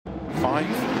5,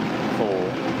 4,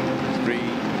 3,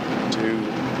 2,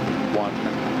 1,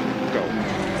 go.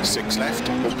 6 left,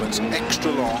 opens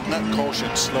extra long,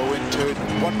 caution slow in turn,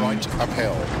 1 right,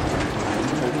 uphill.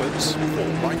 Opens 4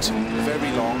 right,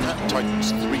 very long,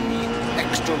 tightens 3,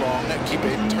 extra long, keep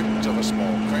in, tightens of a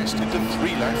small crest, into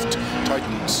 3 left,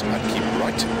 tightens and keep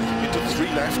right, into 3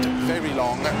 left, very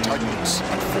long, tightens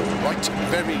and 4 right,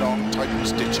 very long,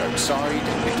 tightens, ditch outside,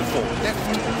 into 4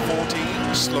 left,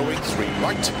 40, slowing 3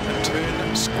 right, and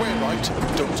turn, square right,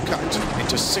 don't cut,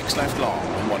 into 6 left long,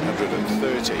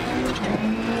 130,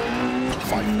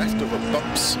 5 left over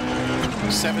bumps,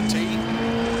 70,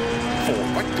 4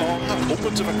 right long,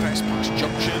 opens of a crest past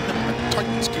junction, and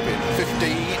tightens, keep in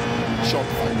 50, short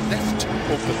 5 left,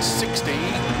 opens 60,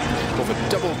 over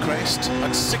double crest,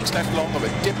 and 6 left long of a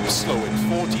dip, slow in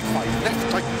 45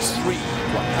 left, tightens 3,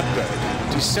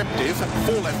 100, deceptive,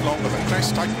 4 left long of a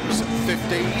crest, tightens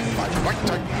 50, 5 right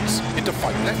tightens, into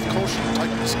 5 left, caution,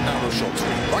 tightens, narrow short 3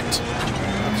 right,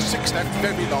 6 left,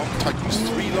 very long, tightens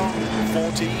 3 long,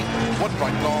 40, 1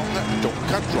 right long, don't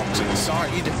cut, rocks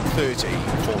inside, 30,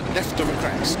 4 left of a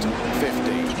crest,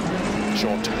 50,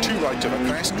 short 2 right of a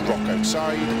crest, rock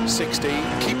outside, 60,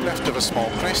 keep left of a small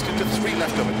crest, into 3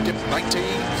 left of a dip, 90, 3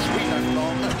 left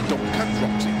long, don't cut,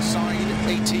 rocks inside,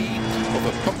 80,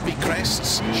 over bumpy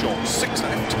crests, short 6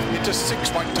 left, into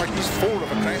 6 right, tightens 4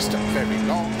 of a crest, very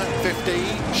long, 50,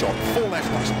 short 4 left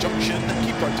past junction,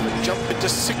 keep right of a jump, into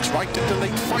 6 right, into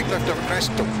late 5 left of a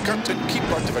crest, don't cut, and keep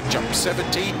right of a jump,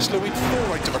 70, slowing 4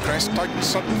 right of a crest, tightens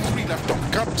sudden 3 left,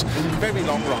 don't cut, very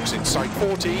long, rocks inside,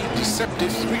 40,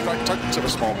 deceptive, 3 right, tightens of a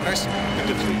small crest,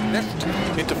 into 3 left,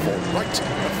 into 4 right,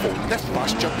 and 4 left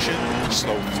past junction,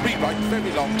 slow 3 right,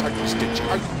 very long, tightens ditch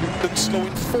out, then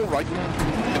slowing 4 right,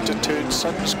 into turn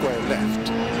sudden square left,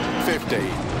 50,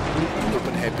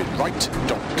 open hairpin right,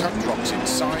 don't cut, rocks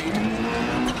inside,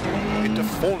 into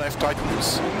 4 left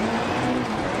tightens,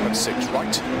 and 6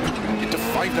 right, into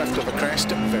 5 left of a crest,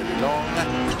 very long,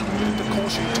 into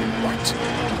caution 2 right,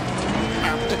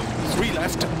 and 3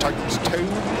 left, tightens 2,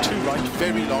 2 right,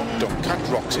 very long, don't cut,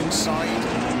 rocks inside,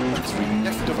 and 3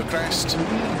 left of a crest,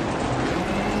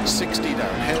 60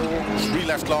 downhill, 3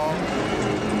 left long,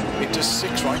 into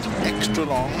 6 right, extra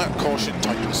long, caution,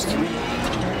 tightens 3,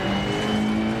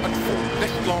 and 4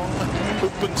 left long,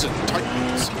 opens and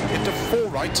tightens, into 4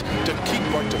 right, to keep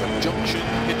right of a junction,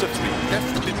 into 3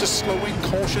 left, into slowing,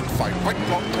 caution, 5 right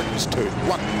long, tightens, turn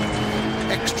 1,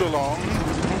 extra long,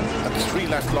 and 3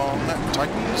 left long,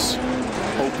 tightens,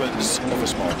 opens of a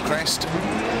small crest,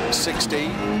 60,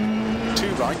 2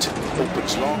 right,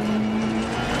 opens long,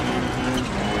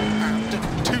 and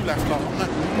 2 left long,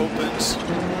 opens,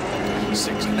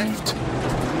 6 left,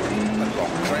 and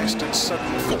long crest, and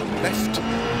sudden 4 left,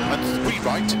 and 3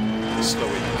 right,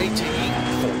 slowing 80,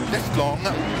 4 left long,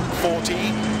 40,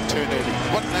 turn early,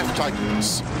 1 left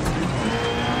tightens,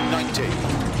 90,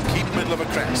 keep middle of a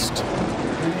crest,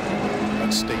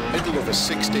 and stay middle of a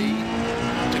 60,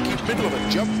 to keep middle of a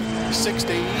jump,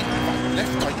 60, 5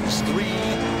 left tightens 3,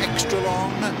 extra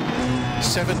long,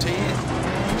 70,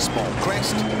 small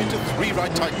crest, into 3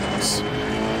 right tightens,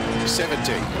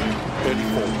 70, early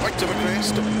 4 right of a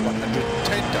crest,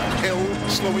 110 downhill,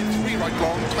 slowing 3 right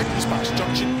long, tightens past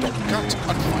junction, don't cut,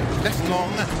 and 5 left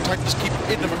long, tightens keep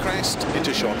in of a crest,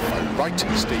 into short 5 right,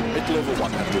 stay middle over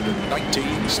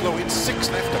 190, slowing 6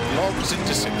 left and logs,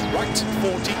 into 6 right,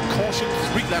 40, caution,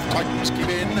 3 left, tightens keep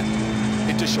in,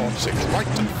 into short 6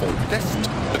 right and 4 left,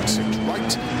 and 6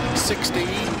 right, 60,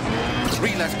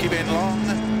 3 left give in long,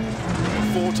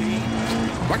 40, 3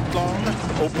 right long,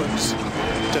 opens,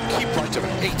 to keep right of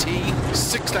 80,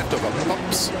 6 left over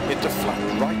bumps, into flat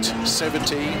right,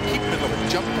 70, keep middle of a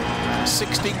jump,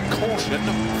 60, caution,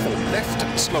 4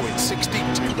 left, slowing 60,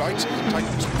 2 right,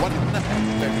 tightens 1,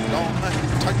 very long,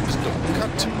 tightens don't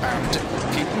cut, and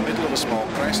keep middle of a small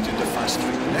crest, into fast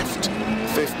 3 left,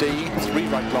 50, 3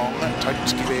 right long,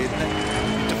 tightens give in,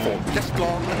 into 4 left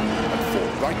long, and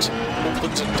 4 right,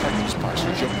 opens and tightens past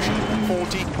junction,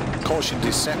 40, caution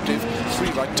deceptive,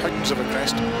 3 right, tightens of a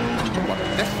crest, 1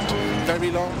 left,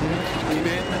 very long, keep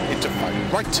in, into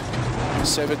 5 right,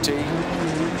 70,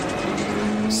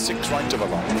 6 right of a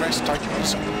long crest,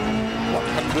 tightens,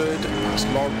 100, past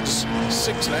logs,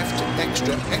 6 left,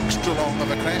 extra long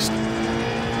of a crest,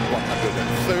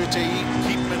 130,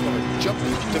 keep middle of a jump,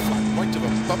 to flat right of a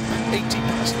bump, 80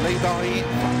 past lay-by,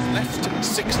 flat left,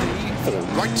 60, 4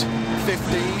 right,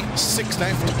 50, 6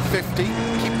 left, 50,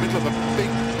 keep middle of a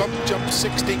big bump jump,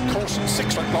 60, caution,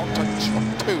 6 right long, touch,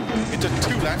 2, into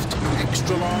 2 left,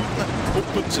 extra long,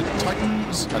 opens and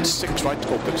tightens, and 6 right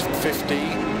opens, 50,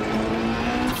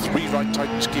 3 right,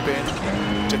 tightens, keep in.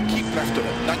 To keep left of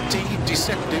it, 90,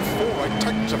 deceptive, 4 right,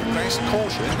 tightens of a crest,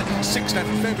 caution, 6 left,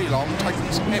 very long,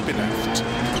 tightens, heavy left.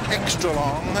 Extra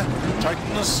long,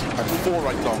 tightens, and 4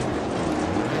 right long.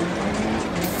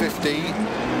 50,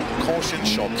 caution,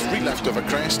 short, 3 left of a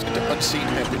crest, into unseen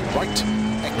heavy right,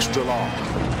 extra long.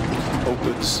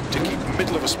 Opens to keep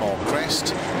middle of a small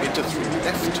crest, into 3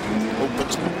 left,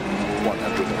 opens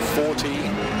 140,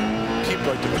 keep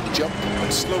right of a jump,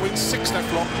 and slow in 6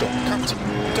 left long, don't cut,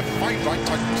 into 5 right,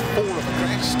 tightens 4 of a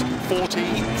crest,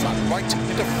 40, flat right,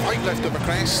 into 5 left of a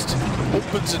crest,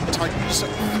 opens and tightens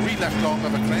 3 left long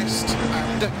of a crest,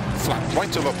 and flat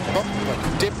right of a bump,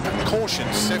 and dip, caution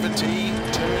 70,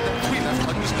 turn 3 left,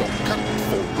 tightens, don't cut,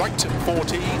 4 right,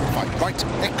 40, 5 right,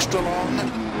 extra long,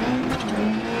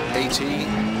 80,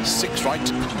 6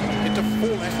 right, into 4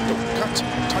 left, don't cut,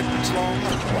 tightens long,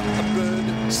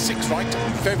 100, 6 right,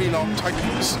 very long,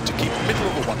 tightens to keep middle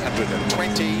of a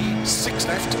 120, 6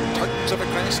 left, tightens of a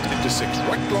crest, into 6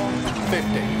 right long,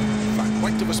 50, flat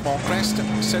right of a small crest,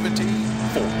 70,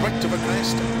 4 right of a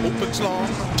crest, opens long,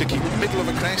 to keep middle of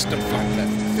a crest and flat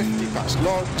left, 50 past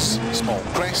logs, small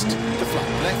crest, to flat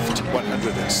left,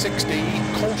 160,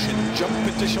 caution, jump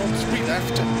into short, 3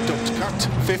 left, don't cut,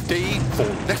 50, 4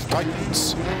 left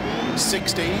tightens,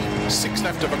 60, 6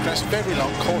 left of a crest, very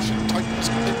long, caution, tightens,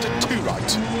 into 2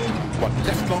 right, 1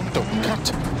 left long, don't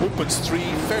cut, opens 3,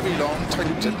 very long,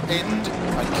 tightens at end,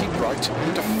 and keep right,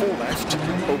 into 4 left,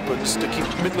 opens to keep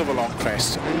middle of a long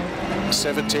crest,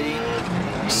 70,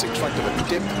 6 right of a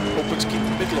dip, opens, keep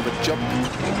middle of a jump,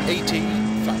 80,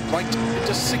 flat right,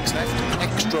 into 6 left,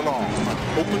 extra long,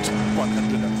 opens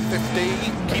 150,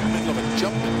 keep middle of a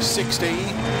jump, 60,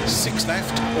 6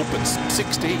 left, opens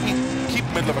 60, keep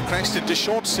middle of a crest, into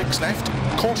short, 6 left,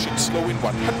 caution, slow in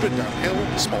 100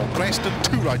 downhill, small crest and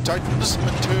 2 right tightens,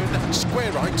 and turn,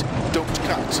 square right, don't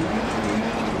cut,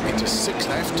 into 6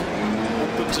 left,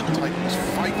 opens and tightens,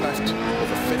 5 left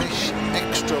of a finish,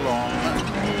 extra long,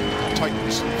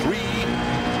 tightens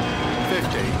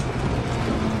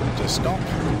 350 to stop.